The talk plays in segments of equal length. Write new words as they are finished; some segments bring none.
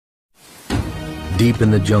Deep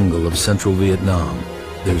in the jungle of central Vietnam,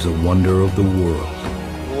 there's a wonder of the world.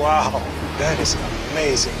 Wow, that is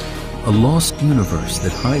amazing. A lost universe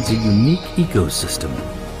that hides a unique ecosystem.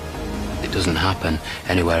 It doesn't happen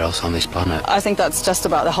anywhere else on this planet. I think that's just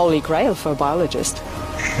about the holy grail for a biologist.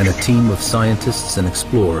 And a team of scientists and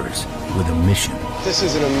explorers with a mission. This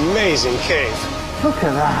is an amazing cave. Look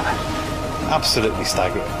at that. Absolutely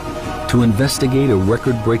staggering. To investigate a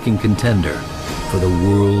record-breaking contender for the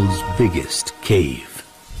world's biggest cave.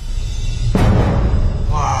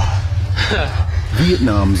 Wow.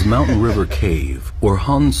 Vietnam's Mountain River Cave, or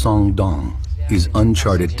Han Song Doong, is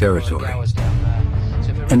uncharted territory.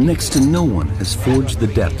 And next to no one has forged the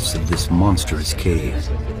depths of this monstrous cave.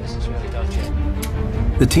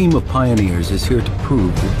 The team of pioneers is here to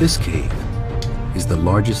prove that this cave is the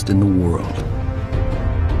largest in the world.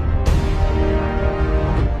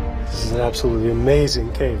 This is an absolutely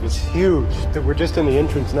amazing cave. It's huge. We're just in the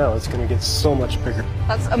entrance now. It's going to get so much bigger.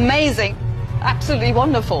 That's amazing. Absolutely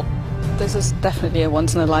wonderful. This is definitely a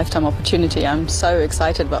once-in-a-lifetime opportunity. I'm so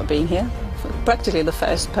excited about being here. Practically the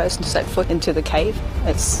first person to set foot into the cave.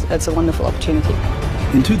 It's a wonderful opportunity.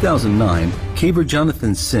 In 2009, caver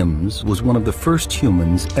Jonathan Sims was one of the first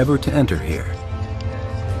humans ever to enter here.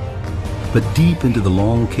 But deep into the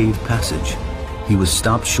long cave passage, he was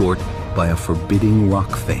stopped short by a forbidding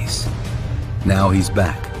rock face. Now he's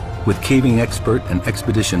back with caving expert and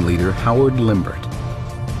expedition leader Howard Limbert.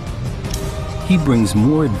 He brings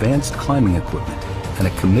more advanced climbing equipment and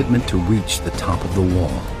a commitment to reach the top of the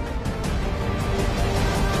wall.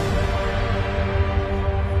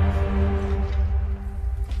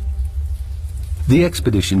 The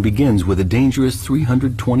expedition begins with a dangerous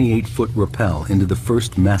 328-foot rappel into the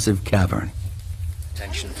first massive cavern.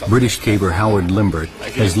 British caver Howard Limbert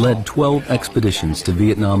has led 12 expeditions to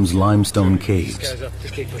Vietnam's limestone caves.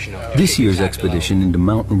 This year's expedition into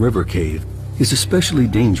Mountain River Cave is especially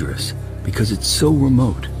dangerous because it's so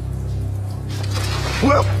remote.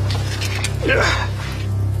 Well,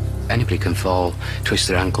 Anybody can fall, twist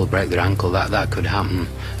their ankle, break their ankle, that could happen.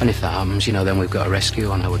 And if that happens, you know, then we've got a rescue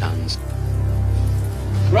on our hands.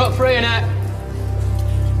 Rope free, Annette.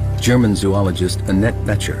 German zoologist Annette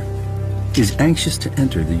Becher is anxious to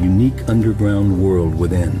enter the unique underground world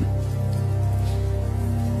within.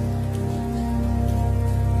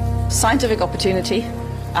 Scientific opportunity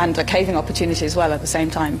and a caving opportunity as well at the same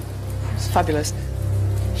time. It's fabulous.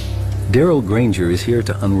 Daryl Granger is here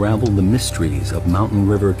to unravel the mysteries of Mountain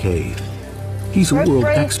River Cave. He's a world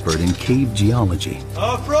expert in cave geology.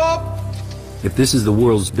 If this is the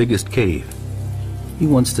world's biggest cave, he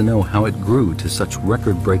wants to know how it grew to such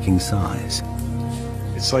record-breaking size.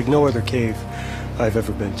 it's like no other cave I've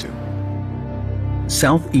ever been to.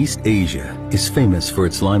 Southeast Asia is famous for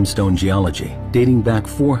its limestone geology, dating back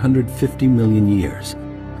 450 million years.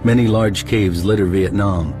 Many large caves litter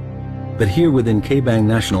Vietnam, but here within Ca Bang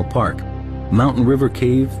National Park, Mountain River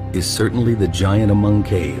Cave is certainly the giant among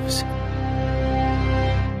caves.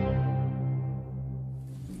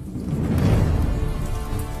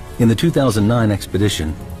 In the 2009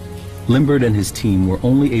 expedition, Limbert and his team were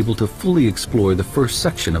only able to fully explore the first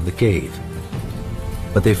section of the cave.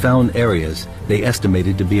 But they found areas they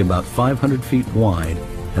estimated to be about 500 feet wide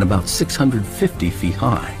and about 650 feet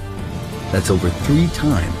high. That's over 3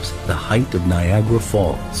 times the height of Niagara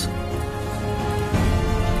Falls.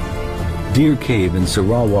 Deer Cave in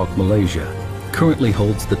Sarawak, Malaysia, currently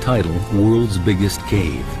holds the title World's Biggest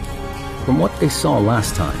Cave. From what they saw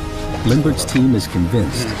last time, Limbert's team is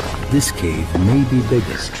convinced this cave may be bigger.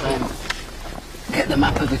 Let's try and get the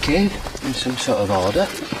map of the cave in some sort of order.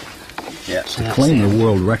 Yeah, so To claim the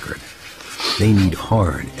world record, they need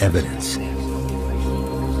hard evidence.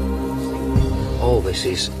 All this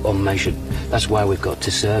is unmeasured. That's why we've got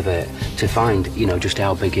to survey it, to find, you know, just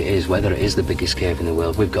how big it is, whether it is the biggest cave in the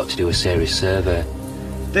world. We've got to do a serious survey.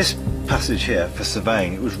 This passage here for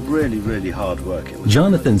surveying, it was really, really hard work.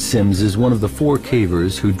 Jonathan Sims is one of the 4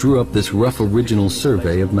 cavers who drew up this rough original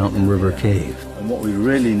survey of Mountain River Cave. And what we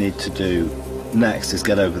really need to do next is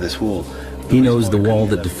get over this wall. He knows the wall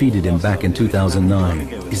that defeated him back in 2009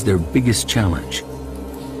 is their biggest challenge.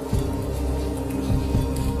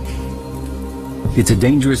 It's a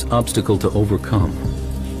dangerous obstacle to overcome.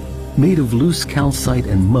 Made of loose calcite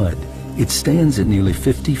and mud, it stands at nearly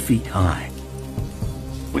 50 feet high.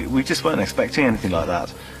 We just weren't expecting anything like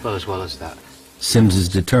that. Well as that. Sims is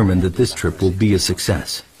determined that this trip will be a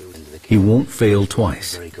success. He won't fail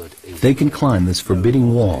twice. If they can climb this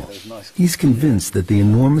forbidding wall, he's convinced that the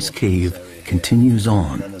enormous cave continues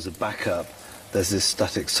on. And then as a backup, there's this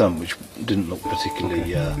static sump which didn't look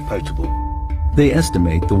particularly potable. They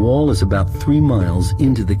estimate the wall is about 3 miles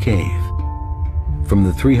into the cave. from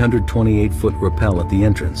the 328-foot rappel at the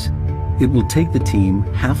entrance, it will take the team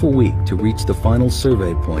half a week to reach the final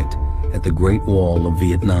survey point at the Great Wall of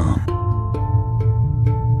Vietnam.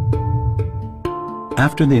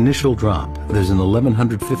 After the initial drop, there's an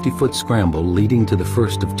 1,150-foot scramble leading to the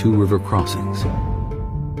first of 2 river crossings.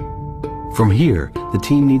 From here, the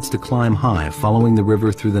team needs to climb high following the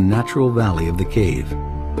river through the natural valley of the cave.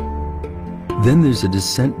 Then there's a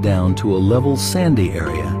descent down to a level sandy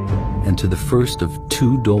area and to the first of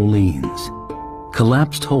 2 dolines,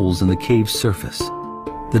 collapsed holes in the cave's surface.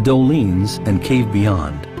 The dolines and cave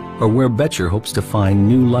beyond are where Betcher hopes to find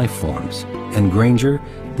new life forms, and Granger,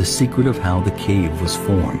 the secret of how the cave was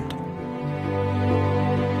formed.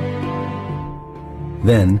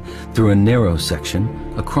 Then, through a narrow section,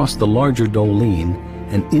 across the larger doline,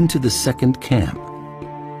 and into the second camp.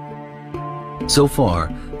 So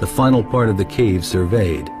far, the final part of the cave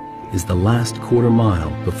surveyed is the last quarter mile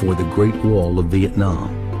before the Great Wall of Vietnam.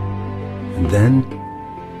 And then,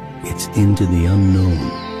 it's into the unknown.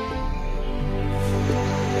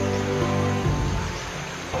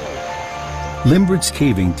 Limbert's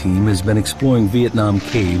caving team has been exploring Vietnam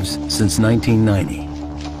caves since 1990.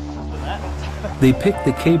 They picked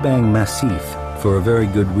the Ca Bang Massif for a very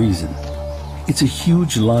good reason. It's a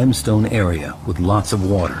huge limestone area with lots of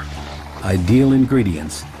water, ideal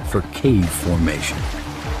ingredients for cave formation.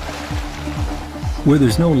 Where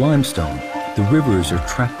there's no limestone, the rivers are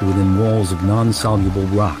trapped within walls of non-soluble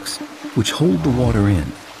rocks, which hold the water in.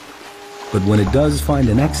 But when it does find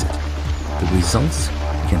an exit, the results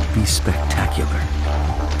can be spectacular.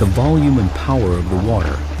 The volume and power of the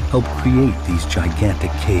water help create these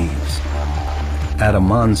gigantic caves. Add a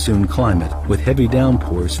monsoon climate with heavy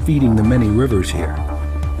downpours feeding the many rivers here,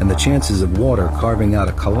 and the chances of water carving out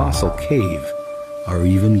a colossal cave are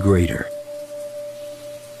even greater.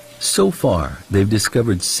 So far, they've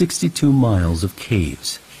discovered 62 miles of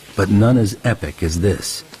caves, but none as epic as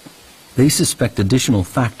this. They suspect additional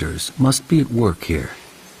factors must be at work here.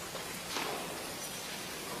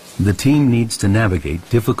 The team needs to navigate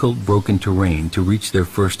difficult, broken terrain to reach their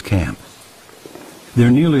first camp.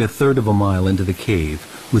 They're nearly a third of a mile into the cave,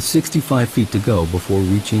 with 65 feet to go before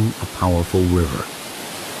reaching a powerful river.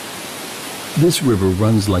 This river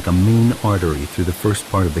runs like a main artery through the first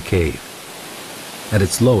part of the cave. At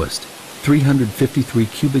its lowest, 353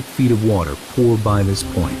 cubic feet of water pour by this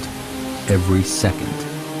point every second.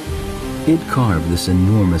 It carved this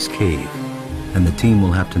enormous cave, and the team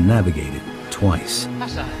will have to navigate it twice.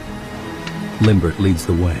 Limbert leads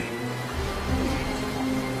the way.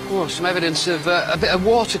 Oh, some evidence of a bit of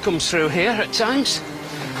water comes through here at times.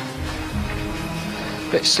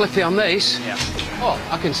 Bit slippy on these. Yeah. Oh,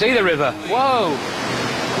 I can see the river. Whoa!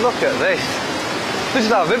 Look at this. This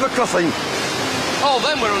is our river crossing. Oh,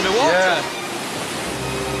 then we're underwater. Yeah.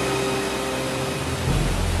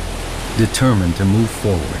 Determined to move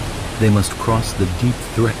forward, they must cross the deep,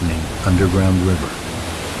 threatening underground river.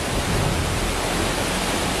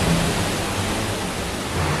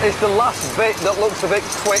 It's the last bit that looks a bit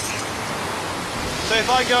quick. So if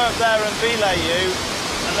I go up there and belay you,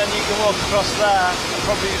 and then you can walk across there, and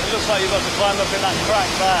probably it looks like you've got to climb up in that crack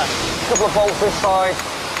there. A couple of bolts this side,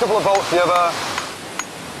 a couple of bolts the other.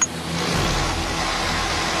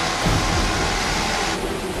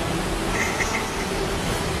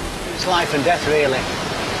 It's life and death, really.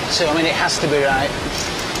 So, I mean, it has to be right.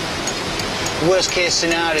 Worst case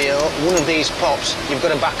scenario, one of these pops, you've got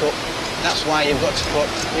to back up. That's why you've got to put,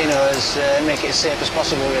 make it as safe as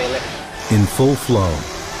possible, really. In full flow,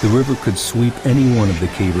 the river could sweep any one of the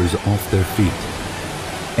cavers off their feet.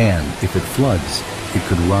 And if it floods, it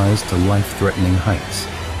could rise to life-threatening heights,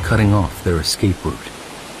 cutting off their escape route.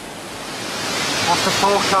 What's the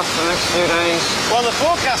forecast for the next few days? Well, the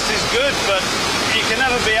forecast is good, but you can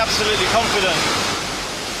never be absolutely confident.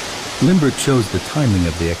 Limbert chose the timing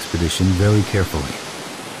of the expedition very carefully.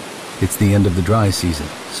 It's the end of the dry season,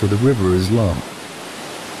 so the river is low.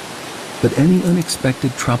 But any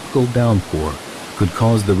unexpected tropical downpour could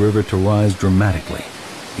cause the river to rise dramatically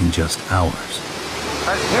in just hours.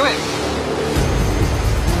 Let's do it!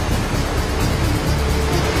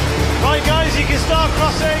 Right, guys, you can start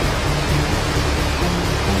crossing.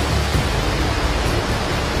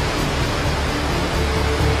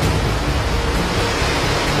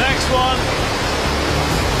 Next one.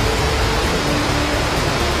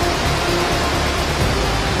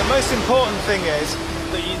 The most important thing is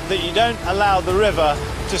that you don't allow the river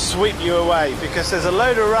to sweep you away, because there's a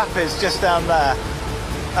load of rapids just down there,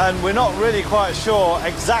 and we're not really quite sure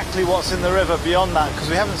exactly what's in the river beyond that, because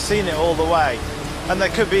we haven't seen it all the way. And there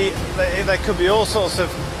could be all sorts of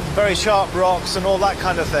very sharp rocks and all that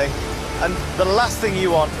kind of thing. And the last thing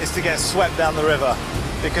you want is to get swept down the river,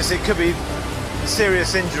 because it could be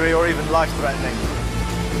serious injury or even life-threatening.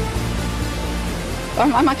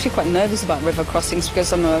 I'm actually quite nervous about river crossings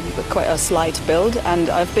because I'm quite a slight build, and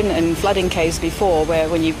I've been in flooding caves before where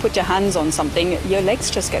when you put your hands on something, your legs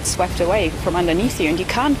just get swept away from underneath you and you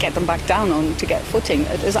can't get them back down on to get footing.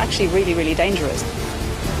 It is actually really, really dangerous.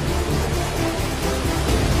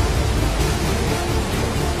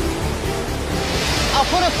 I'll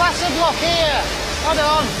put a passive lock here. Hold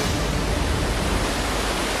on.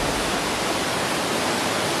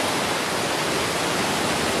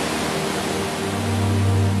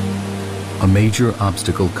 A major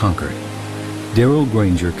obstacle conquered. Darrell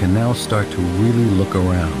Granger can now start to really look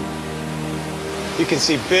around. You can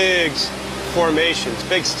see big formations,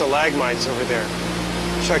 big stalagmites over there.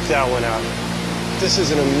 Check that one out. This is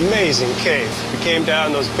an amazing cave. We came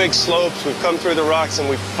down those big slopes, we've come through the rocks, and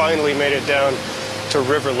we finally made it down to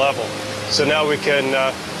river level. So now we can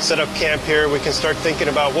set up camp here. We can start thinking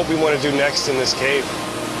about what we want to do next in this cave.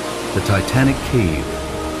 The Titanic cave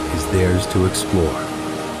is theirs to explore.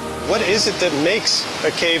 What is it that makes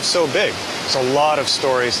a cave so big? There's a lot of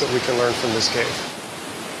stories that we can learn from this cave.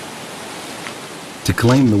 To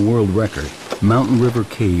claim the world record, Mountain River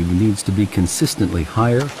Cave needs to be consistently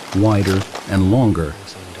higher, wider, and longer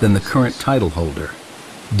than the current title holder,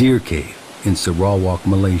 Deer Cave in Sarawak,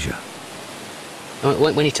 Malaysia.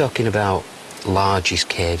 When you're talking about largest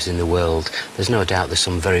caves in the world, there's no doubt there's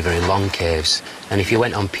some very, very long caves. And if you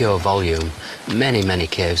went on pure volume, many, many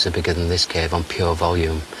caves are bigger than this cave on pure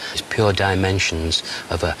volume. It's pure dimensions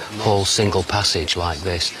of a whole single passage like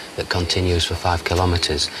this that continues for 5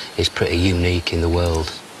 kilometers is pretty unique in the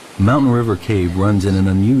world. Mountain River Cave runs in an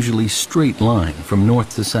unusually straight line from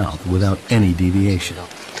north to south without any deviation.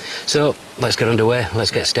 So let's get underway.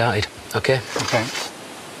 Let's get started. Okay? Okay.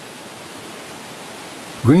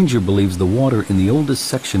 Granger believes the water in the oldest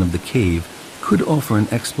section of the cave could offer an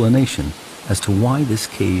explanation as to why this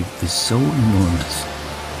cave is so enormous.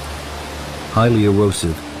 Highly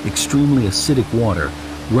erosive, extremely acidic water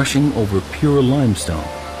rushing over pure limestone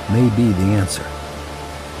may be the answer.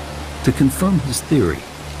 To confirm his theory,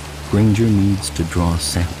 Granger needs to draw a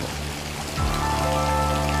sample.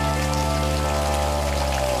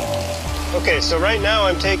 Okay, so right now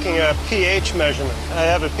I'm taking a pH measurement. I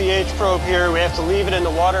have a pH probe here. We have to leave it in the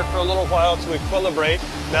water for a little while to equilibrate.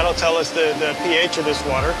 That'll tell us the pH of this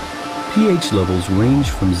water. pH levels range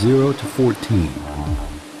from 0 to 14.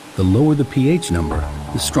 The lower the pH number,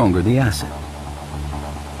 the stronger the acid.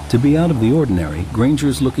 To be out of the ordinary, Granger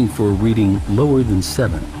is looking for a reading lower than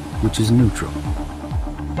 7, which is neutral.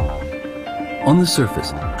 On the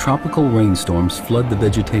surface, tropical rainstorms flood the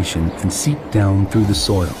vegetation and seep down through the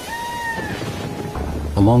soil.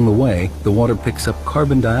 Along the way, the water picks up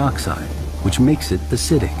carbon dioxide, which makes it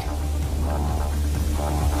acidic.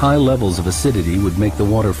 High levels of acidity would make the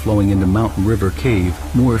water flowing into Mountain River Cave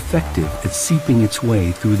more effective at seeping its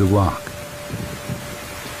way through the rock.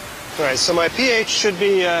 All right, so my pH should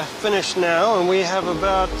be finished now, and we have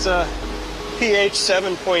about pH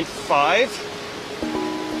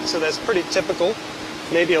 7.5. So that's pretty typical,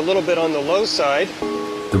 maybe a little bit on the low side.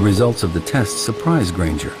 The results of the test surprise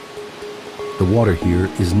Granger. The water here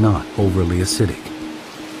is not overly acidic.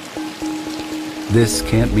 This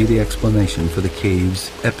can't be the explanation for the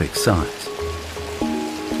cave's epic size.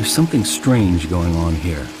 There's something strange going on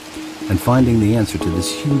here, and finding the answer to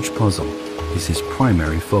this huge puzzle is his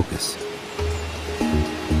primary focus.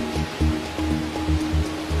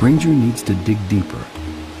 Granger needs to dig deeper.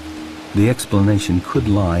 The explanation could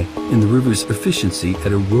lie in the river's efficiency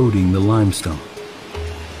at eroding the limestone.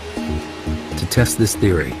 To test this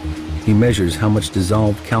theory, he measures how much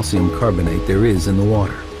dissolved calcium carbonate there is in the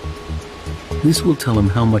water. This will tell him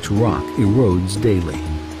how much rock erodes daily.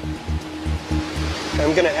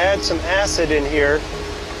 I'm going to add some acid in here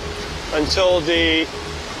until the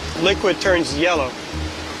liquid turns yellow.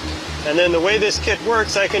 And then the way this kit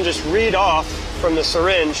works, I can just read off from the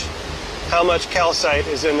syringe how much calcite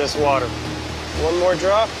is in this water. One more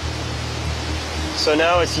drop. So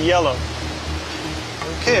now it's yellow.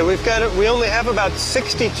 Okay, we only have about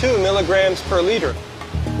 62 milligrams per liter.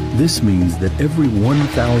 This means that every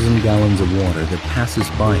 1,000 gallons of water that passes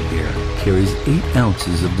by here carries 8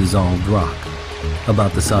 ounces of dissolved rock,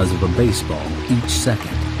 about the size of a baseball each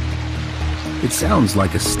second. It sounds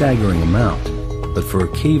like a staggering amount, but for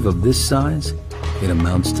a cave of this size, it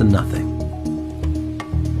amounts to nothing.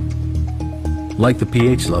 Like the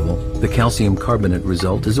pH level, the calcium carbonate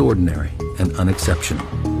result is ordinary and unexceptional.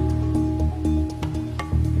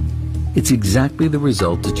 It's exactly the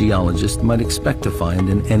result a geologist might expect to find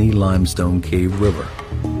in any limestone cave river.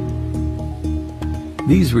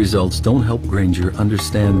 These results don't help Granger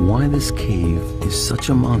understand why this cave is such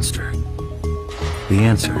a monster. The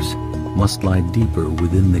answers must lie deeper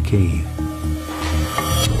within the cave.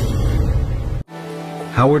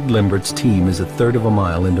 Howard Limbert's team is a third of a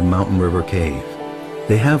mile into Mountain River Cave.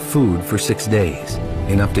 They have food for 6 days,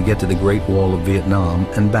 enough to get to the Great Wall of Vietnam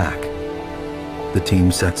and back. The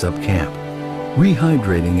team sets up camp.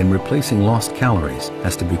 Rehydrating and replacing lost calories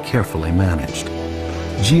has to be carefully managed.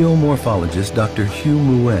 Geomorphologist Dr. Hugh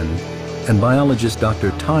Nguyen and biologist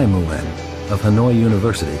Dr. Tai Nguyen of Hanoi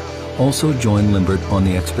University also join Limbert on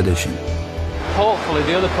the expedition. Hopefully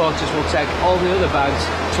the other porters will take all the other bags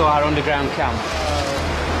to our underground camp.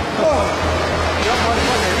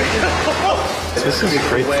 This is a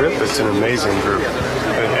great trip. It's an amazing group.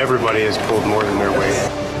 And everybody has pulled more than their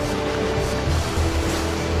weight.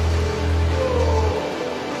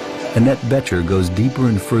 Annette Betcher goes deeper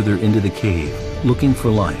and further into the cave, looking for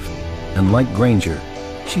life. And like Granger,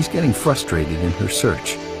 she's getting frustrated in her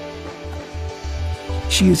search.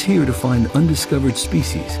 She is here to find undiscovered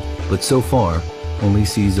species, but so far only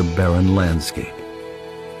sees a barren landscape.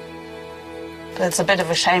 It's a bit of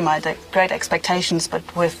a shame. I had great expectations,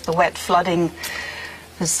 but with the wet flooding,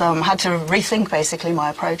 I had to rethink basically my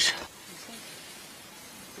approach.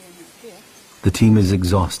 The team is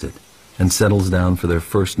exhausted and settles down for their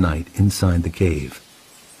first night inside the cave.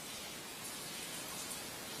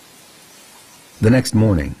 The next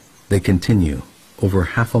morning, they continue over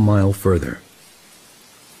half a mile further.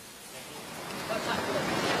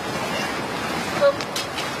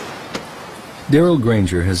 Daryl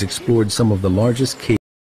Granger has explored some of the largest caves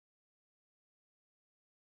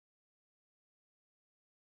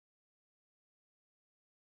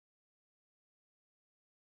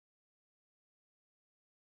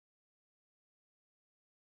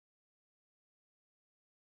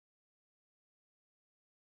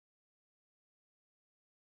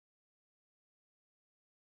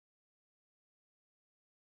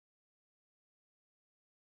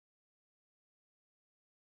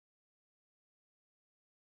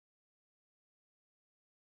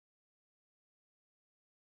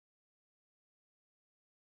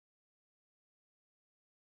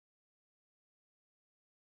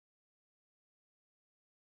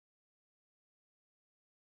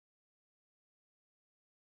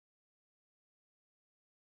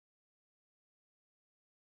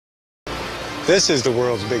This is the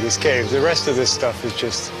world's biggest cave. The rest of this stuff is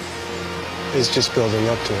just building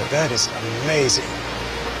up to it. That is amazing.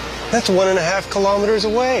 That's 1.5 kilometers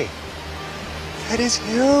away. That is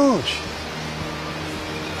huge.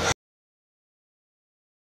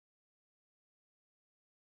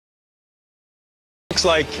 Looks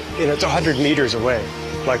like, it's 100 meters away,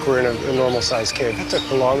 like we're in a normal-sized cave. That's 1.5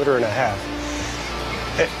 kilometers.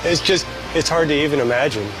 It's hard to even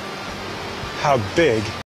imagine how big.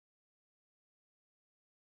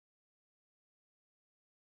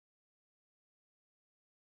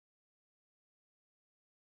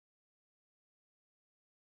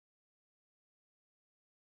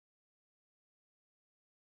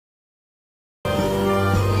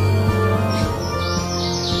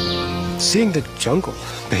 Seeing the jungle,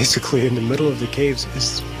 basically, in the middle of the caves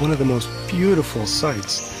is one of the most beautiful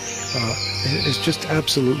sights. It's just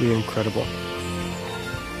absolutely incredible.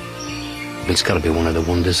 It's got to be one of the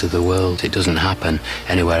wonders of the world. It doesn't happen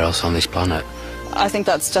anywhere else on this planet. I think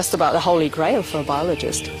that's just about the holy grail for a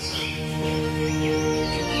biologist.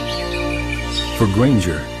 For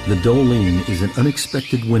Granger, the Doong is an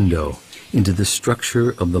unexpected window into the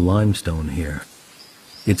structure of the limestone here.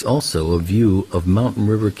 It's also a view of Mountain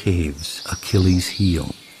River Cave's Achilles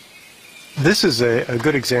heel. This is a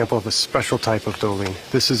good example of a special type of doling.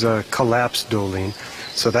 This is a collapsed doling.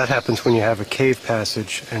 So that happens when you have a cave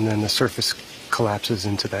passage and then the surface collapses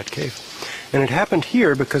into that cave. And it happened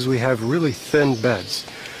here because we have really thin beds.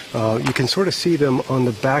 You can sort of see them on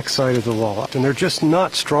the back side of the wall, and they're just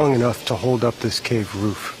not strong enough to hold up this cave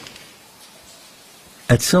roof.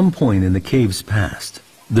 At some point in the cave's past,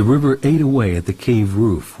 the river ate away at the cave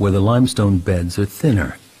roof where the limestone beds are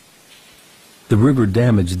thinner. The river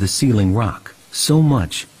damaged the ceiling rock so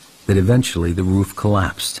much that eventually the roof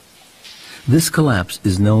collapsed. This collapse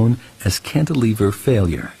is known as cantilever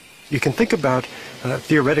failure. You can think about,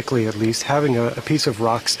 theoretically at least, having a piece of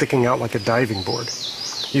rock sticking out like a diving board.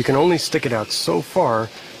 You can only stick it out so far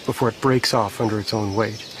before it breaks off under its own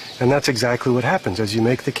weight. And that's exactly what happens. As you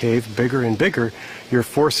make the cave bigger and bigger, you're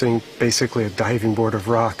forcing basically a diving board of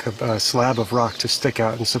rock, a slab of rock, to stick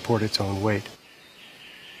out and support its own weight.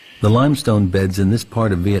 The limestone beds in this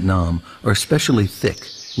part of Vietnam are especially thick,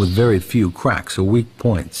 with very few cracks or weak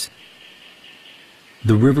points.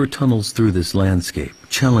 The river tunnels through this landscape,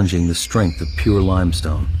 challenging the strength of pure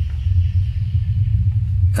limestone.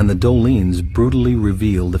 And the Doleans brutally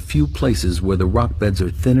reveal the few places where the rock beds are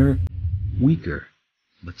thinner, weaker,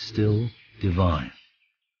 but still divine.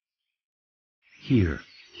 Here,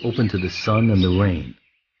 open to the sun and the rain,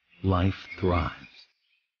 life thrives.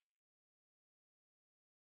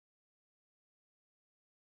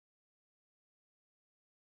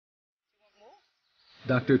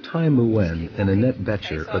 Dr. Tai Nguyen and Annette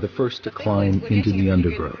Betcher are the first to climb into the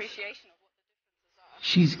undergrowth.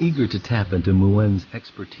 She's eager to tap into Nguyen's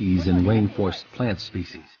expertise in rainforest plant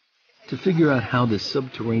species to figure out how this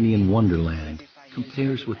subterranean wonderland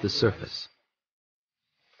compares with the surface.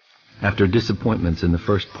 After disappointments in the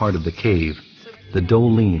first part of the cave, the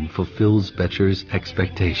Doleen fulfills Betcher's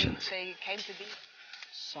expectations.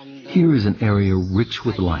 Here is an area rich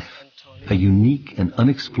with life, a unique and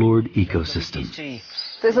unexplored ecosystem.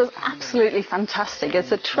 This is absolutely fantastic.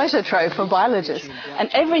 It's a treasure trove for biologists. And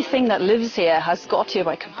everything that lives here has got here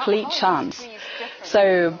by complete chance.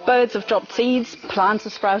 So birds have dropped seeds, plants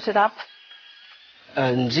have sprouted up.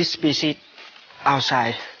 This species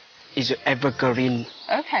outside is evergreen.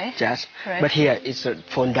 Okay. Yes. Right. But here it's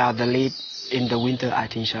fall down the leaf in the winter, I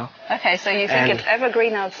think so. Okay, so you think it's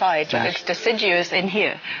evergreen outside, but it's deciduous in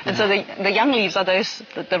here. And so the young leaves, are those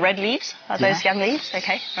the red leaves? Are those young leaves?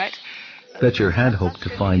 Okay, right. Betcher had hoped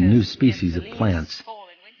to find new species of plants,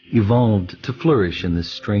 evolved to flourish in this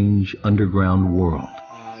strange underground world.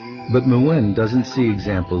 But Nguyen doesn't see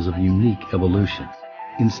examples of unique evolution.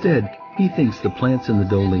 Instead, he thinks the plants in the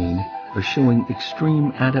Doleen are showing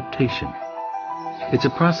extreme adaptation. It's a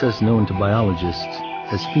process known to biologists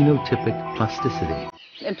as phenotypic plasticity.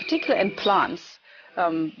 In particular in plants,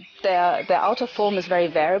 their outer form is very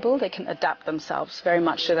variable. They can adapt themselves very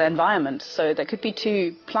much to their environment. So there could be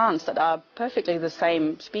two plants that are perfectly the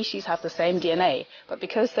same species, have the same DNA, but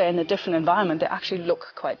because they're in a different environment, they actually look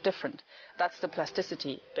quite different. That's the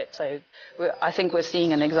plasticity bit. So I think we're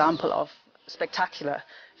seeing an example of spectacular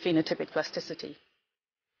phenotypic plasticity.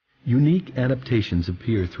 Unique adaptations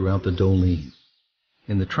appear throughout the Doleen.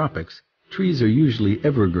 In the tropics, trees are usually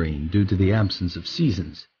evergreen due to the absence of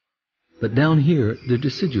seasons. But down here, they're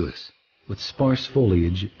deciduous, with sparse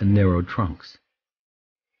foliage and narrow trunks.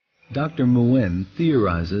 Dr. Nguyen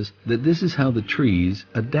theorizes that this is how the trees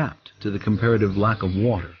adapt to the comparative lack of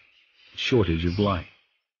water, shortage of light.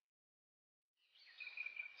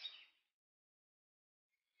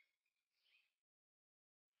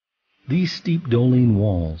 These steep Doleen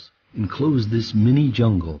walls enclose this mini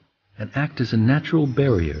jungle and act as a natural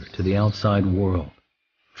barrier to the outside world,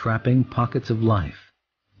 trapping pockets of life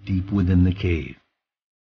deep within the cave.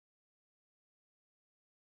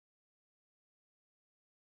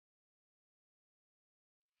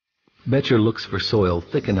 Betcher looks for soil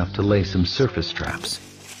thick enough to lay some surface traps.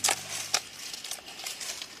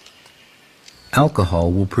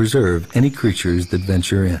 Alcohol will preserve any creatures that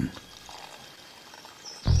venture in.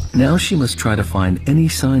 Now she must try to find any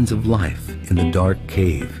signs of life in the dark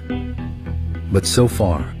cave. But so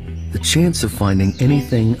far, the chance of finding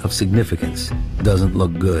anything of significance doesn't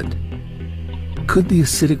look good. Could the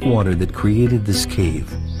acidic water that created this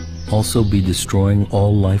cave also be destroying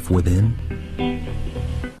all life within?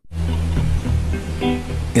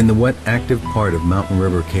 In the wet, active part of Mountain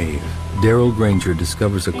River Cave, Daryl Granger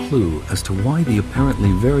discovers a clue as to why the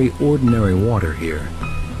apparently very ordinary water here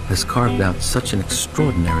has carved out such an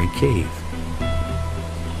extraordinary cave.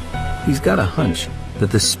 He's got a hunch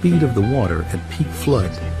that the speed of the water at peak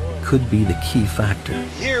flood could be the key factor.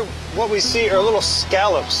 Here, what we see are little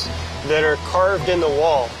scallops that are carved in the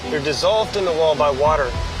wall. They're dissolved in the wall by water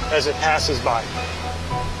as it passes by.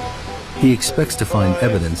 He expects to find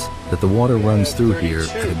evidence that the water runs through here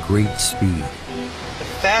at a great speed. The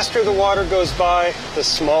faster the water goes by, the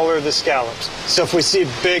smaller the scallops. So if we see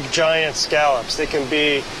big, giant scallops, they can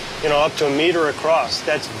be, up to 1 meter across.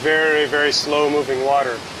 That's very, very slow-moving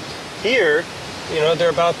water. Here,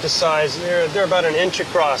 they're about the size, they're about 1 inch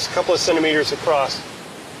across, a couple of centimeters across.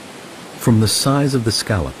 From the size of the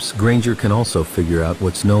scallops, Granger can also figure out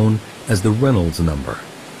what's known as the Reynolds number,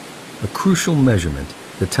 a crucial measurement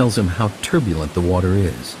that tells him how turbulent the water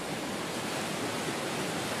is.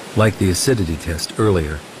 Like the acidity test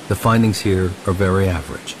earlier, the findings here are very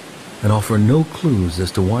average and offer no clues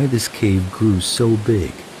as to why this cave grew so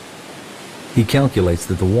big. He calculates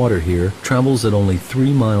that the water here travels at only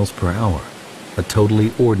 3 miles per hour, a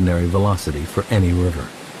totally ordinary velocity for any river.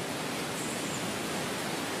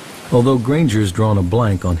 Although Granger's drawn a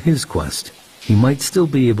blank on his quest, he might still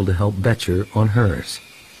be able to help Betcher on hers.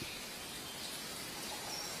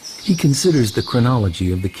 He considers the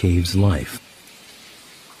chronology of the cave's life.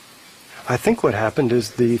 I think what happened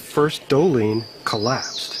is the first Doong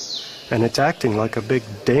collapsed, and it's acting like a big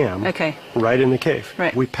dam right in the cave.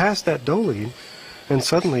 Right. We passed that Doong, and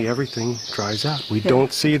suddenly everything dries out. We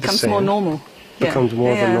don't see the sand. Becomes more normal. Becomes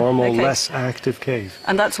more of a normal, less active cave.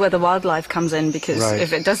 And that's where the wildlife comes in, because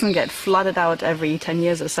if it doesn't get flooded out every 10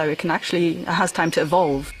 years or so, it has time to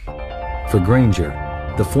evolve. For Granger,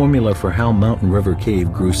 the formula for how Mountain River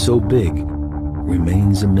Cave grew so big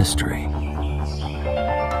remains a mystery.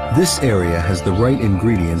 This area has the right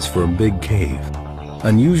ingredients for a big cave.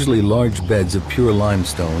 Unusually large beds of pure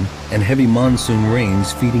limestone and heavy monsoon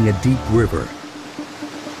rains feeding a deep river.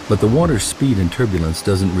 But the water's speed and turbulence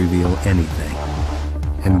doesn't reveal anything,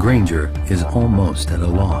 and Granger is almost at a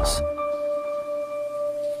loss.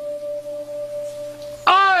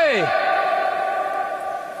 Aye!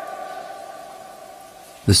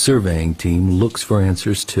 The surveying team looks for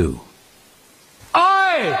answers too.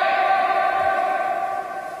 Aye!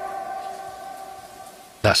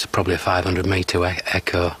 That's probably a 500-metre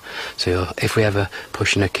echo. So if we ever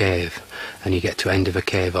push in a cave and you get to end of a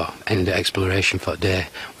cave or end of exploration for a day,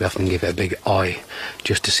 we often give it a big oi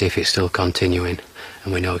just to see if it's still continuing,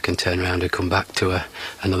 and we know we can turn around and come back to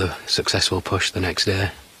another successful push the next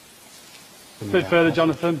day. A bit further,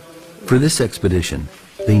 Jonathan. For this expedition,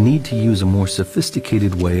 they need to use a more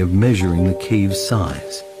sophisticated way of measuring the cave's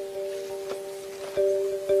size.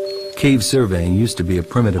 Cave surveying used to be a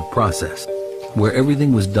primitive process where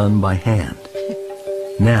everything was done by hand.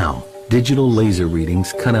 Now, digital laser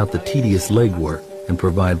readings cut out the tedious legwork and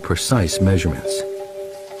provide precise measurements.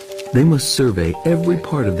 They must survey every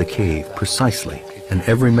part of the cave precisely, and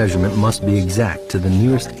every measurement must be exact to the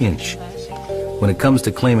nearest inch. When it comes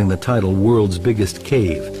to claiming the title World's Biggest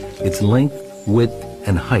Cave, it's length, width,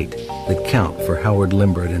 and height that count for Howard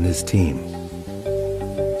Limbert and his team.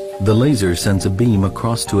 The laser sends a beam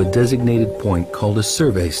across to a designated point called a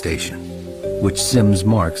survey station, which Sims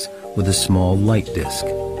marks with a small light disc.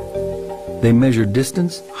 They measure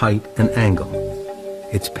distance, height, and angle.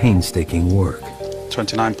 It's painstaking work.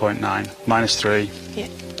 29.9 minus 3,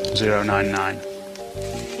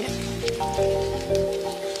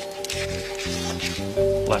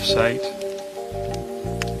 0.99. Left's 8.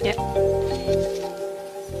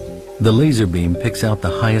 The laser beam picks out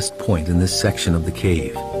the highest point in this section of the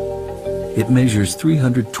cave. It measures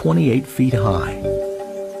 328 feet high.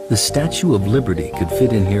 The Statue of Liberty could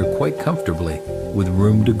fit in here quite comfortably, with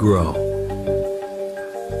room to grow.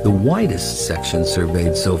 The widest section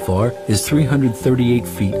surveyed so far is 338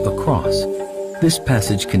 feet across. This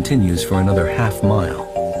passage continues for another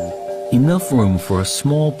half-mile. Enough room for a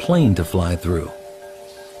small plane to fly through,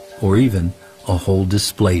 or even a whole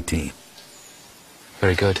display team.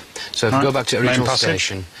 Very good. So if we go back to the original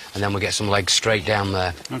station, and then we'll get some legs straight down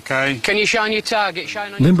there. Okay. Can you shine your target?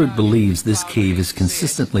 Shine on your Limbert believes this cave is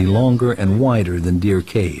consistently longer and wider than Deer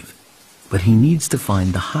Cave, but he needs to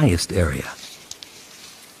find the highest area.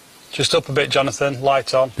 Just up a bit, Jonathan.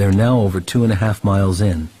 Light on. They're now over 2.5 miles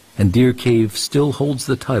in, and Deer Cave still holds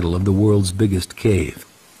the title of the world's biggest cave.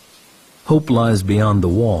 Hope lies beyond the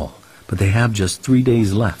wall, but they have just 3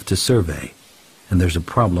 days left to survey, and there's a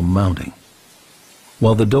problem mounting.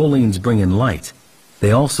 While the Dolines bring in light,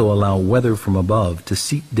 they also allow weather from above to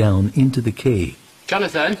seep down into the cave.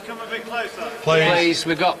 Jonathan? Come a bit closer. Please,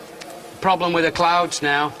 we've got a problem with the clouds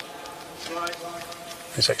now.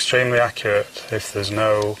 It's extremely accurate if there's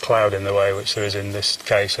no cloud in the way, which there is in this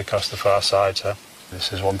case across the far side. So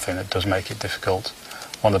this is one thing that does make it difficult.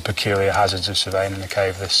 One of the peculiar hazards of surveying in a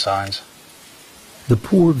cave this size. The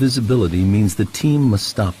poor visibility means the team must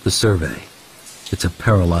stop the survey. It's a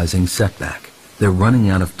paralyzing setback. They're running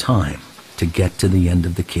out of time to get to the end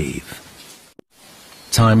of the cave.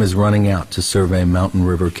 Time is running out to survey Mountain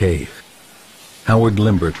River Cave. Howard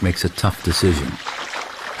Limbert makes a tough decision.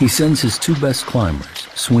 He sends his 2 best climbers,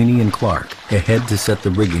 Sweeney and Clark, ahead to set the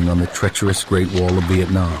rigging on the treacherous Great Wall of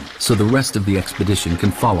Vietnam, so the rest of the expedition can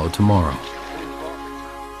follow tomorrow.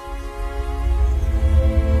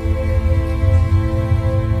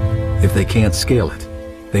 If they can't scale it,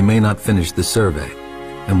 they may not finish the survey,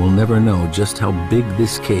 and we'll never know just how big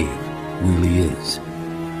this cave really is.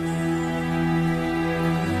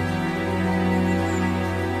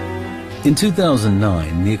 In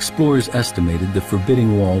 2009, the explorers estimated the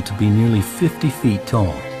forbidding wall to be nearly 50 feet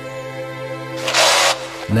tall.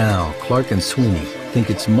 Now, Clark and Sweeney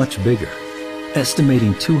think it's much bigger,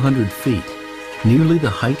 estimating 200 feet, nearly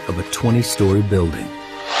the height of a 20-story building.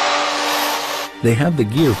 They have the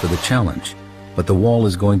gear for the challenge, but the wall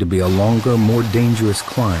is going to be a longer, more dangerous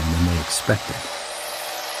climb than they expected.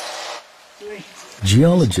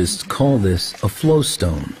 Geologists call this a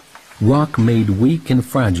flowstone, rock made weak and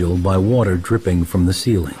fragile by water dripping from the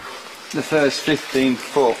ceiling. the first 15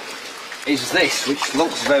 foot is this, which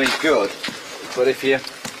looks very good, but if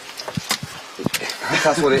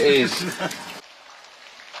that's what it is.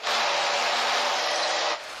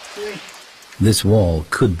 This wall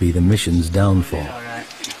could be the mission's downfall.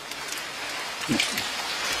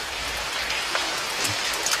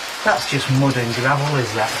 That's just mud and gravel,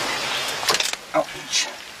 is that? Ouch.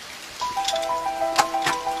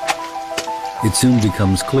 It soon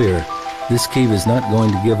becomes clear this cave is not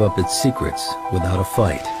going to give up its secrets without a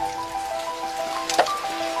fight.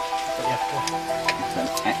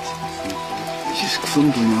 It's just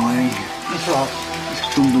crumbling away. That's all.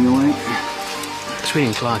 It's crumbling away. Sweet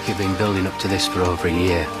and Clark have been building up to this for over a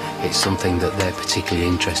year. It's something that they're particularly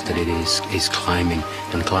interested in is climbing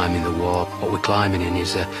and climbing the wall. What we're climbing in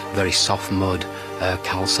is a very soft mud,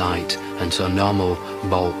 calcite, and so normal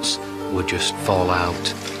bolts would just fall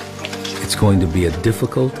out. It's going to be a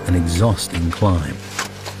difficult and exhausting climb.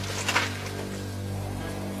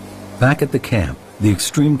 Back at the camp, the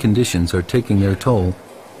extreme conditions are taking their toll,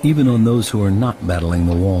 even on those who are not battling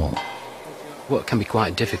the wall. What can be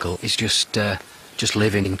quite difficult is just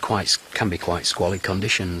living in can be quite squalid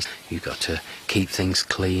conditions. You've got to keep things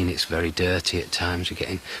clean. It's very dirty at times. You're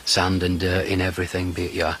getting sand and dirt in everything, be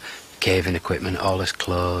it your caving equipment, all his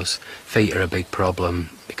clothes. Feet are a big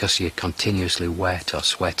problem because you're continuously wet or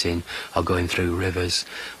sweating or going through rivers.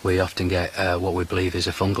 We often get what we believe is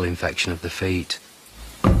a fungal infection of the feet.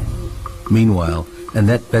 Meanwhile,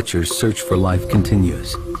 Annette Betcher's search for life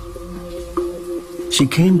continues. She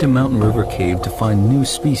came to Mountain River Cave to find new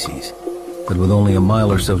species, but with only a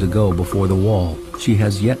mile or so to go before the wall, she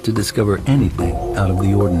has yet to discover anything out of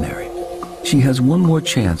the ordinary. She has one more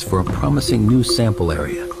chance for a promising new sample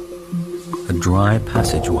area, a dry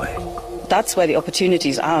passageway. That's where the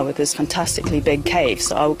opportunities are with this fantastically big cave.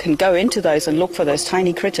 So I can go into those and look for those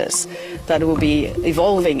tiny critters that will be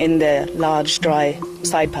evolving in their large, dry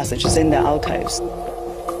side passages in their alcoves.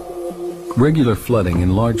 Regular flooding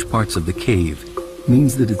in large parts of the cave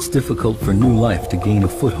means that it's difficult for new life to gain a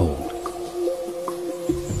foothold.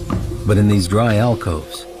 But in these dry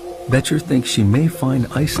alcoves, Betcher thinks she may find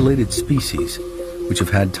isolated species which have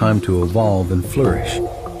had time to evolve and flourish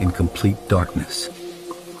in complete darkness.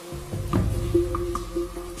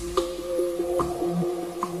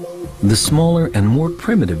 The smaller and more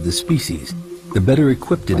primitive the species, the better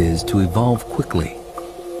equipped it is to evolve quickly.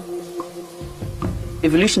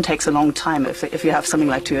 Evolution takes a long time. If you have something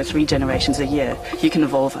like 2 or 3 generations a year, you can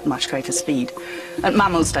evolve at much greater speed. And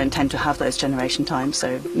mammals don't tend to have those generation times,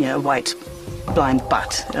 so a white blind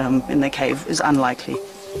bat in the cave is unlikely.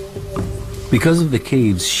 Because of the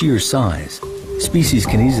cave's sheer size, species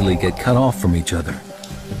can easily get cut off from each other.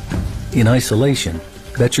 In isolation,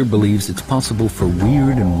 Betcher believes it's possible for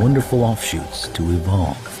weird and wonderful offshoots to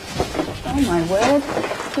evolve. Oh my word,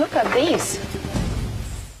 look at these.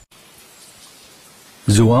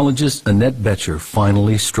 Zoologist Annette Betcher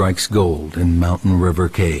finally strikes gold in Mountain River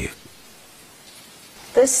Cave.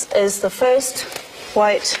 This is the first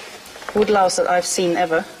white woodlouse that I've seen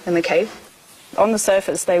ever in the cave. On the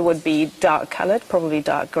surface they would be dark colored, probably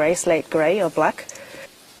dark grey, slate grey or black.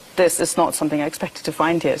 This is not something I expected to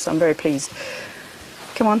find here, so I'm very pleased.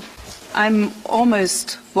 Come on. I'm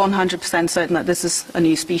almost 100% certain that this is a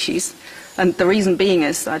new species. And the reason being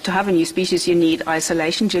is that to have a new species you need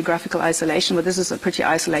isolation, geographical isolation, but this is a pretty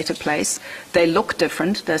isolated place. They look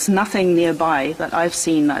different. There's nothing nearby that I've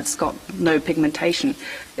seen that's got no pigmentation.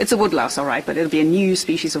 It's a woodlouse, all right, but it'll be a new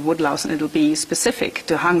species of woodlouse and it'll be specific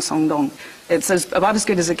to Hang Song Doong. It's about as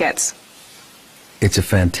good as it gets. It's a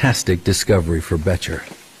fantastic discovery for Betcher.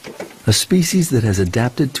 A species that has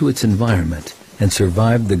adapted to its environment and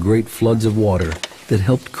survived the great floods of water that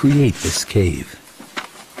helped create this cave.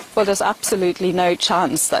 Well, there's absolutely no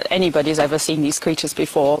chance that anybody's ever seen these creatures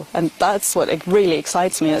before, and that's what really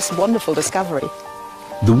excites me. It's a wonderful discovery.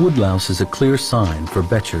 The woodlouse is a clear sign for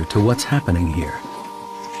Betcher to what's happening here.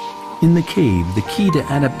 In the cave, the key to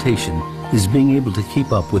adaptation is being able to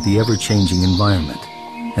keep up with the ever-changing environment,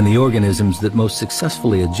 and the organisms that most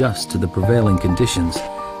successfully adjust to the prevailing conditions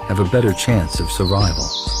have a better chance of survival.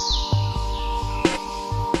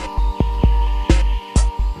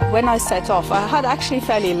 When I set off, I had actually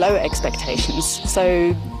fairly low expectations,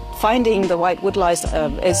 so finding the white woodlouse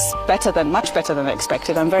is much better than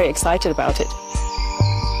expected. I'm very excited about it.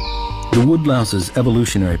 The woodlouse's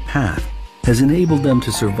evolutionary path has enabled them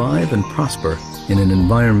to survive and prosper in an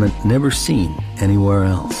environment never seen anywhere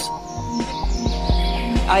else.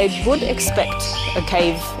 I would expect a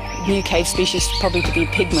cave new cave species probably to be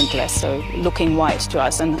pigmentless, so looking white to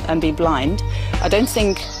us and be blind. I don't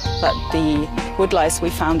think that the woodlice we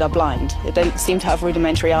found are blind. They don't seem to have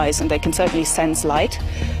rudimentary eyes, and they can certainly sense light.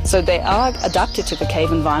 So they are adapted to the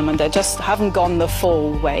cave environment. They just haven't gone the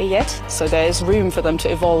full way yet, so there's room for them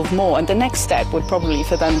to evolve more. And the next step would probably be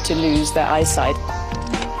for them to lose their eyesight.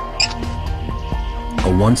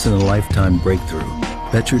 A once-in-a-lifetime breakthrough,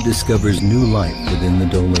 Betcher discovers new life within the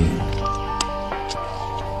Doong.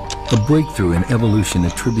 A breakthrough in evolution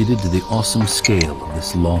attributed to the awesome scale of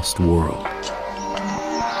this lost world.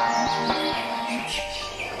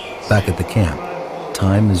 Back at the camp,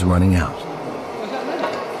 time is running out.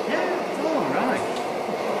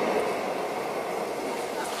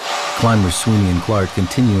 Climbers Sweeney and Clark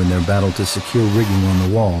continue in their battle to secure rigging on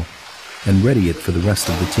the wall and ready it for the rest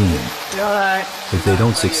of the team. If they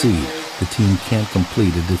don't succeed, the team can't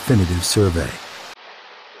complete a definitive survey.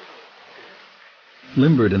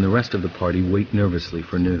 Limbert and the rest of the party wait nervously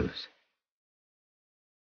for news.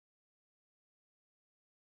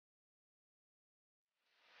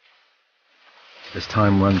 As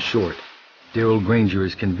time runs short, Darrell Granger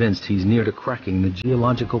is convinced he's near to cracking the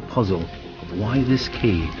geological puzzle of why this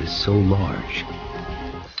cave is so large.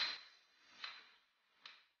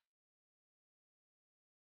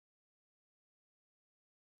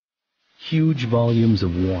 Huge volumes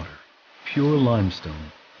of water, pure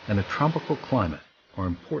limestone, and a tropical climate are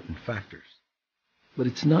important factors. But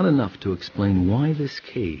it's not enough to explain why this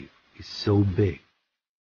cave is so big.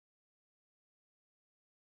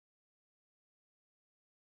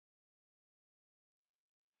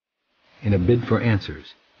 In a bid for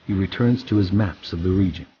answers, he returns to his maps of the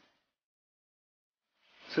region.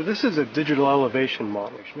 So this is a digital elevation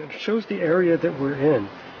model. It shows the area that we're in,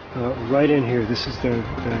 right in here. This is the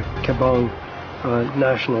Kabong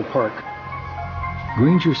National Park.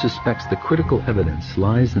 Granger suspects the critical evidence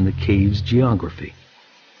lies in the cave's geography.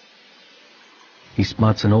 He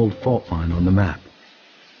spots an old fault line on the map.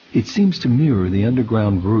 It seems to mirror the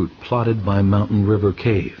underground route plotted by Mountain River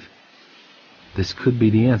Cave. This could be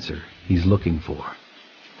the answer he's looking for.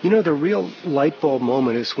 You know, the real light bulb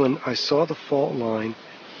moment is when I saw the fault line,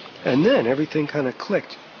 and then everything kind of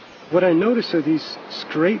clicked. What I noticed are these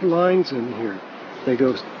straight lines in here. They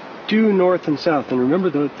go due north and south, and remember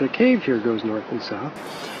the cave here goes north and south.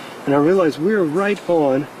 And I realized we're right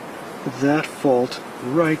on that fault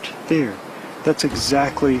right there. That's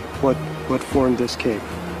exactly what formed this cave.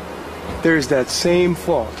 There's that same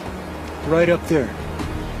fault right up there.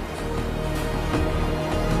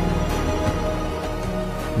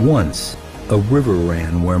 Once, a river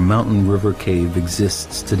ran where Mountain River Cave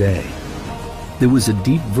exists today. There was a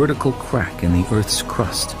deep vertical crack in the Earth's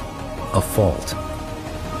crust, a fault.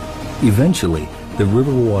 Eventually, the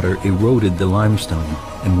river water eroded the limestone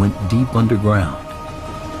and went deep underground.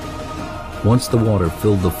 Once the water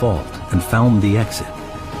filled the fault and found the exit,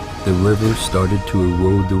 the river started to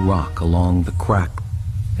erode the rock along the crack,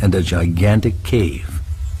 and a gigantic cave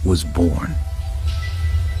was born.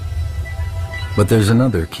 But there's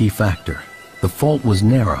another key factor. The fault was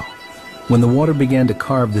narrow. When the water began to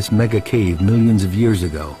carve this mega cave millions of years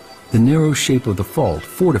ago, the narrow shape of the fault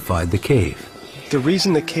fortified the cave. The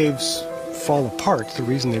reason the caves fall apart, the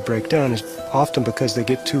reason they break down, is often because they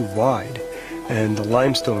get too wide, and the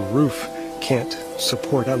limestone roof can't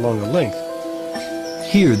support that long a length.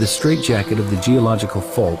 Here, the straitjacket of the geological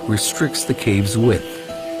fault restricts the cave's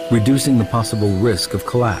width, reducing the possible risk of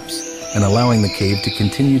collapse and allowing the cave to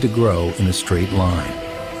continue to grow in a straight line.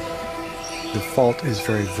 The fault is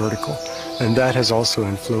very vertical, and that has also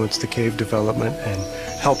influenced the cave development and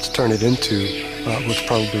helped turn it into what's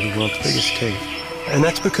probably the world's biggest cave. And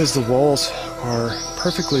that's because the walls are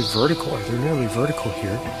perfectly vertical, or they're nearly vertical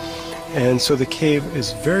here, and so the cave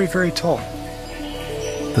is very, very tall.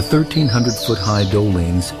 The 1,300-foot-high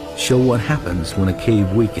dolines show what happens when a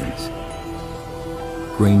cave weakens.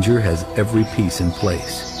 Granger has every piece in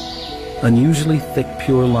place. Unusually thick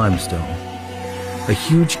pure limestone, a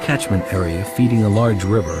huge catchment area feeding a large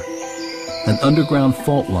river, an underground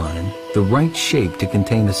fault line, the right shape to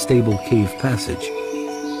contain a stable cave passage,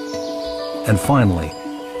 and finally,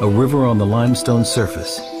 a river on the limestone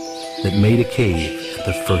surface that made a cave at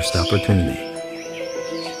the first opportunity.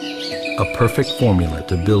 A perfect formula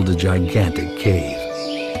to build a gigantic cave.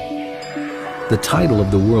 The title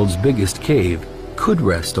of the world's biggest cave could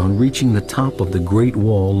rest on reaching the top of the Great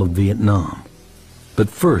Wall of Vietnam. But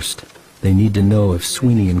first, they need to know if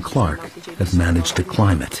Sweeney and Clark have managed to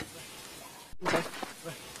climb it.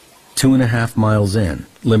 2.5 miles in,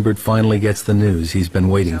 Limbert finally gets the news he's been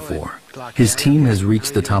waiting for. His team has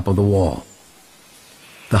reached the top of the wall.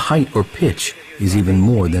 The height or pitch is even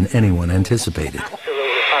more than anyone anticipated.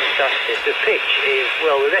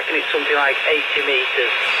 Well, we reckon it's something like 80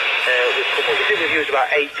 metres. We've come up. We think we've used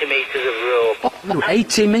about 80 metres of rope.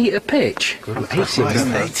 80 metre pitch?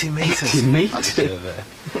 80 metres. 80 metres.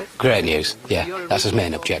 Great news, yeah. That's his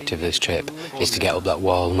main objective of this trip, is to get up that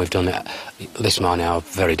wall, and we've done it. This morning I was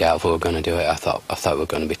very doubtful we were going to do it. I thought we were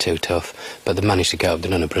going to be too tough, but they managed to get up. They've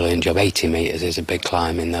done a brilliant job. 80 metres is a big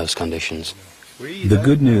climb in those conditions. The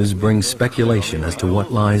good news brings speculation as to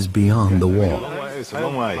what lies beyond the wall. It's a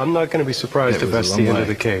long way. I'm not going to be surprised if that's the end of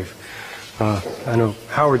the cave. I know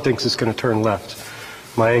Howard thinks it's going to turn left.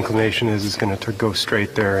 My inclination is it's going to go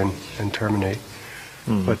straight there and terminate.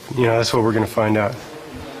 But, you know, that's what we're going to find out.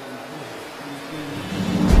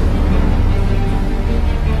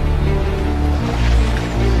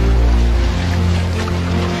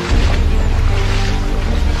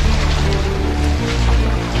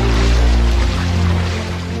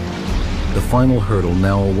 The final hurdle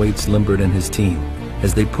now awaits Limbert and his team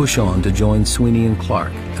as they push on to join Sweeney and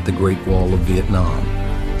Clark at the Great Wall of Vietnam.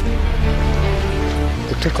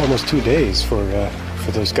 It took almost 2 days for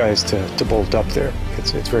those guys to bolt up there.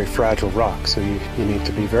 It's very fragile rock, so you need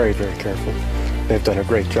to be very, very careful. They've done a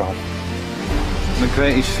great job. My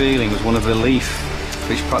greatest feeling was one of relief,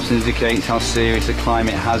 which perhaps indicates how serious the climb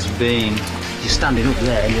it has been. You're standing up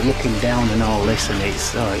there and you're looking down and all this, and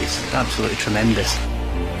it's absolutely tremendous.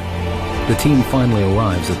 The team finally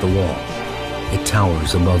arrives at the wall. It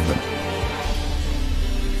towers above them.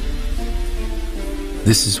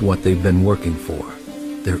 This is what they've been working for,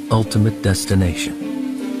 their ultimate destination.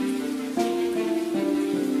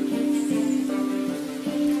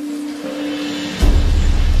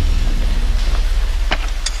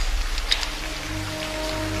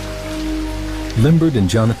 Limbert and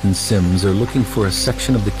Jonathan Sims are looking for a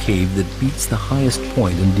section of the cave that beats the highest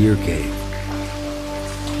point in Deer Cave.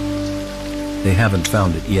 They haven't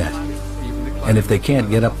found it yet, and if they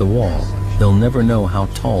can't get up the wall, they'll never know how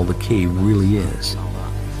tall the cave really is.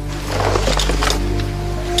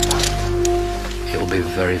 It'll be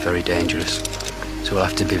very, very dangerous, so we'll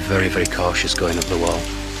have to be very, very cautious going up the wall.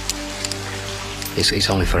 It's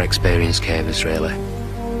only for experienced cavers, really.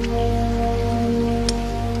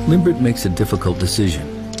 Limbert makes a difficult decision.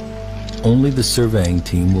 Only the surveying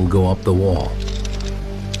team will go up the wall.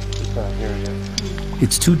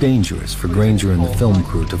 It's too dangerous for Granger and the film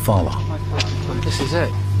crew to follow. This is it.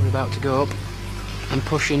 We're about to go up and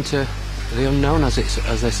push into the unknown, as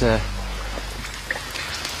they say.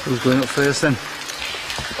 Who's going up first then?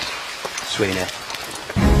 Sweeney.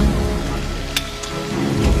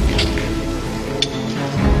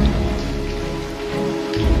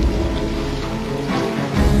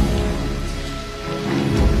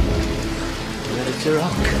 Ready to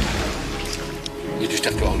rock. You just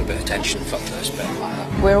have to hold a bit of tension for the first bit like that.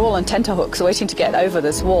 We're all on tenterhooks waiting to get over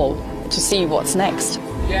this wall to see what's next.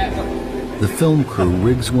 The film crew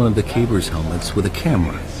rigs one of the cavers' helmets with a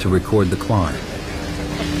camera to record the climb.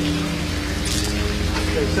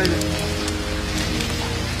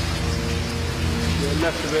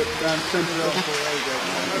 Left of it, down centre off.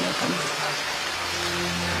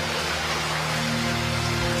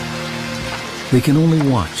 They can only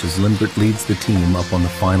watch as Limbert leads the team up on the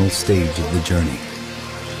final stage of the journey.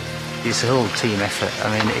 It's a whole team effort. I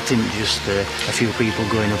mean, it isn't just a few people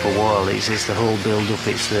going up a wall. It's the whole build-up.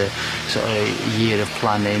 It's the sort of year of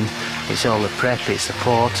planning. It's all the prep. It's the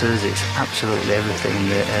porters. It's absolutely everything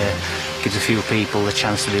that gives a few people the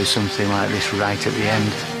chance to do something like this right at the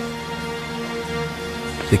end.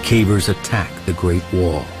 The cavers attack the Great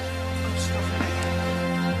Wall.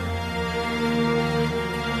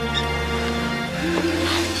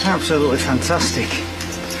 Absolutely fantastic.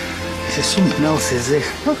 It's something else, is it?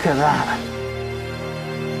 Look at that.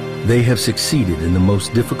 They have succeeded in the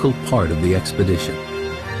most difficult part of the expedition.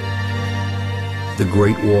 The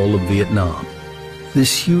Great Wall of Vietnam.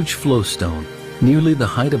 This huge flowstone, nearly the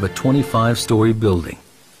height of a 25-story building,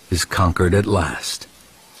 is conquered at last.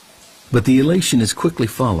 But the elation is quickly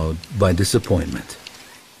followed by disappointment.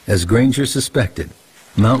 As Granger suspected,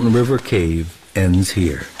 Mountain River Cave ends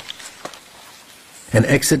here. An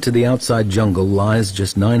exit to the outside jungle lies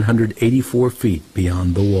just 984 feet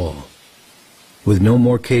beyond the wall. With no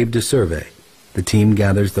more cave to survey, the team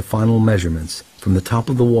gathers the final measurements from the top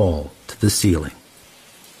of the wall to the ceiling.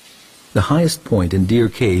 The highest point in Deer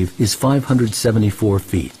Cave is 574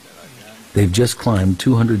 feet. They've just climbed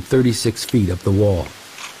 236 feet up the wall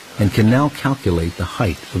and can now calculate the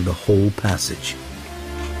height of the whole passage.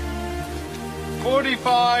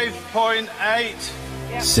 45.8.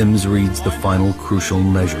 Sims reads the final crucial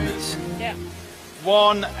measurements.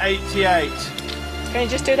 188. Can you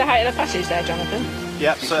just do the height of the passage there, Jonathan?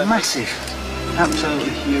 Yep, certainly. Massive. Absolutely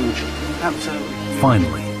huge. Absolutely huge.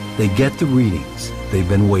 Finally, they get the readings they've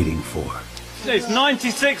been waiting for. It's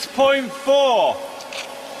 96.4.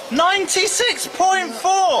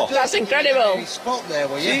 96.4! That's incredible. Spot there,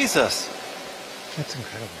 will you? Jesus. That's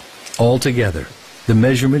incredible. Altogether, the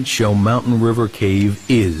measurements show Mountain River Cave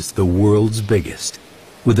is the world's biggest,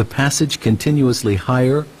 with the passage continuously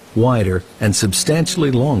higher, wider, and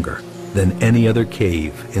substantially longer than any other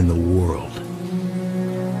cave in the world.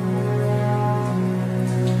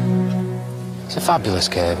 It's a fabulous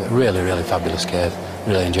cave, a really, really fabulous cave.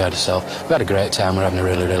 Really enjoyed ourselves. We had a great time, we're having a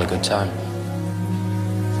really, really good time.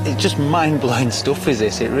 It's just mind-blowing stuff, is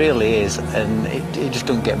this? It really is, and it just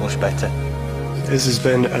doesn't get much better. This has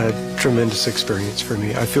been a tremendous experience for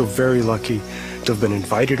me. I feel very lucky to have been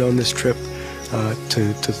invited on this trip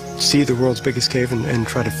to see the world's biggest cave and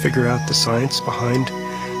try to figure out the science behind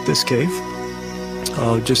this cave.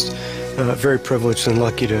 Just very privileged and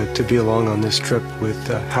lucky to be along on this trip with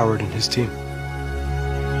Howard and his team.